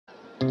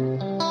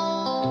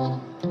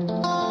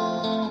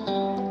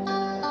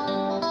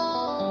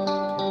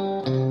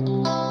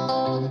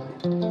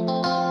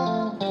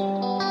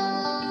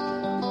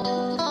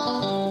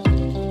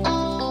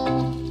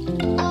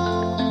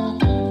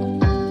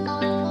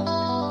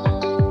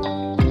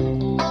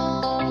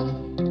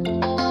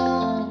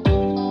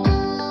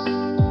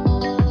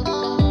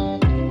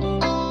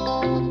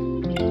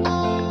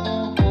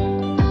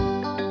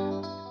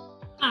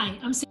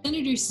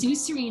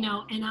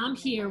Serino, and I'm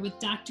here with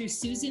Dr.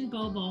 Susan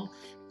Boolbol,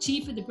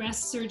 Chief of the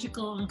Breast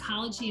Surgical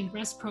Oncology and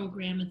Breast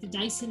Program at the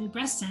Dyson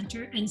Breast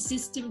Center and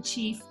System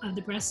Chief of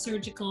the Breast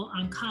Surgical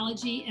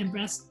Oncology and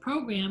Breast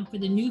Program for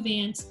the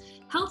Nuvance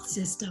Health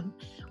System.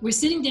 We're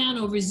sitting down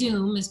over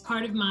Zoom as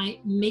part of my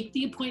Make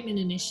the Appointment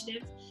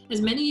initiative.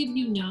 As many of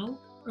you know,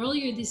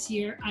 earlier this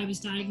year, I was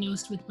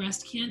diagnosed with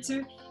breast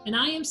cancer, and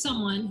I am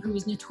someone who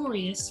is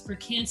notorious for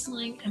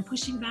canceling and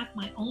pushing back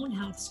my own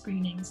health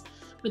screenings.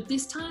 But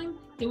this time,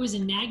 there was a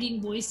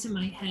nagging voice in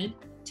my head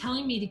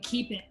telling me to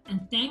keep it, and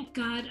thank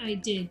God I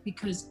did,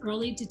 because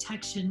early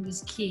detection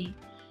was key.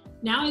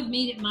 Now I've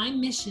made it my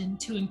mission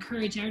to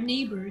encourage our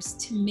neighbors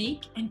to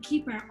make and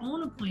keep our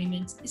own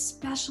appointments,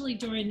 especially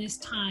during this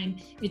time.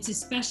 It's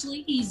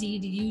especially easy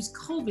to use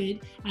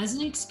COVID as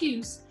an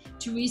excuse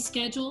to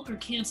reschedule or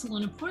cancel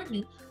an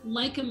appointment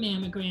like a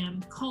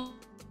mammogram,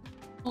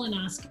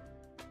 colonoscopy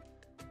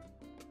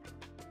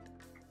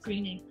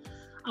screening.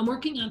 I'm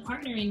working on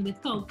partnering with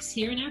folks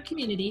here in our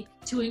community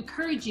to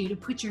encourage you to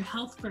put your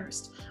health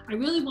first. I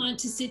really wanted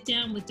to sit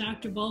down with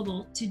Dr.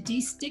 Boolbol to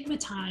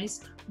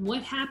destigmatize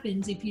what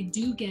happens if you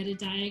do get a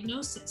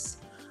diagnosis.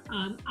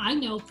 I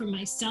know for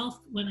myself,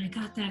 when I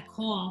got that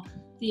call,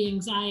 the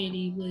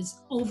anxiety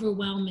was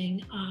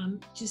overwhelming,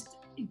 just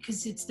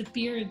because it's the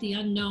fear of the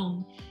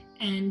unknown.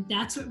 And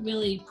that's what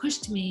really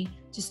pushed me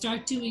to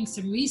start doing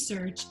some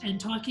research and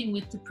talking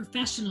with the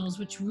professionals,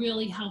 which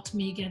really helped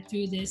me get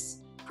through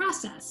this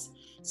process.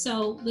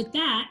 So with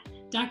that,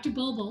 Dr.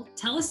 Boolbol,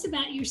 tell us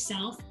about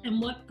yourself and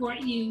what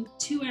brought you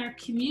to our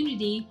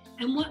community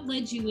and what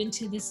led you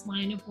into this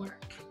line of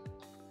work.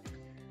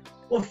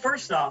 Well,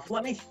 first off,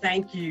 let me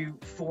thank you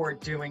for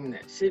doing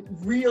this. It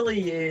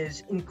really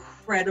is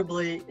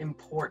incredibly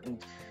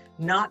important,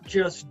 not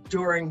just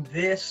during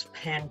this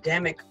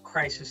pandemic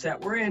crisis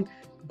that we're in,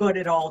 but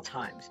at all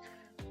times.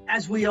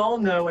 As we all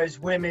know, as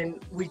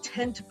women, we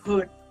tend to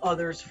put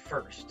others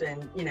first.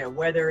 And,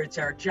 whether it's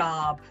our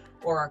job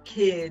or our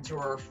kids or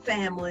our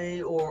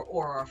family or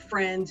our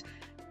friends,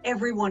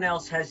 everyone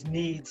else has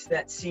needs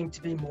that seem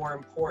to be more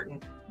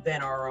important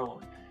than our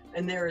own.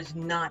 And there is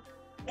not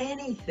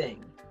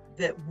anything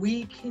that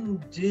we can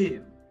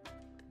do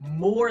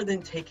more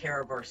than take care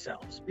of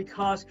ourselves,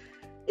 because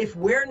if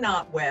we're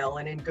not well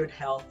and in good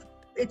health,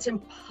 it's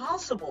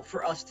impossible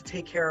for us to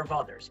take care of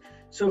others.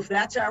 So if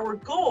that's our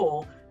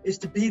goal, is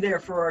to be there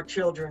for our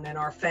children and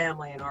our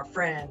family and our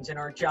friends and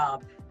our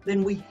job,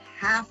 then we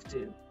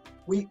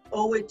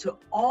owe it to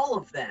all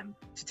of them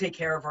to take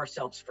care of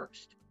ourselves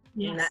first.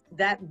 Yes. And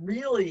that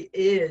really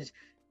is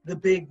the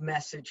big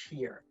message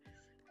here.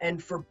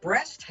 And for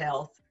breast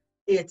health,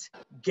 it's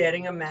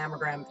getting a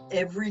mammogram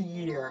every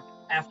year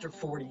after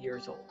 40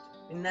 years old.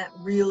 And that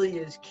really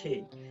is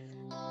key.